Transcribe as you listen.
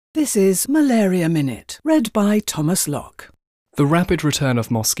This is Malaria Minute, read by Thomas Locke. The rapid return of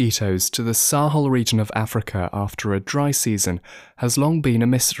mosquitoes to the Sahel region of Africa after a dry season has long been a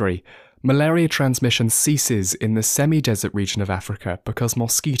mystery. Malaria transmission ceases in the semi-desert region of Africa because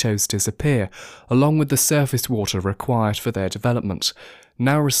mosquitoes disappear, along with the surface water required for their development.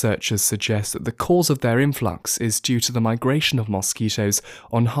 Now researchers suggest that the cause of their influx is due to the migration of mosquitoes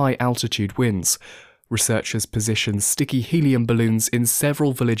on high-altitude winds. Researchers positioned sticky helium balloons in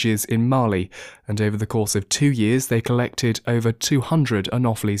several villages in Mali, and over the course of 2 years they collected over 200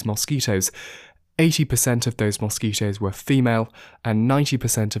 Anopheles mosquitoes. 80% of those mosquitoes were female, and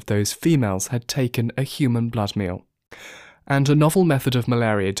 90% of those females had taken a human blood meal. And a novel method of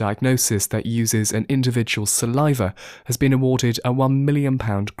malaria diagnosis that uses an individual's saliva has been awarded a £1 million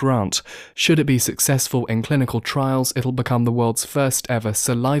grant. Should it be successful in clinical trials, it'll become the world's first ever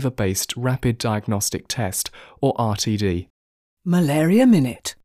saliva-based rapid diagnostic test, or RTD. Malaria Minute.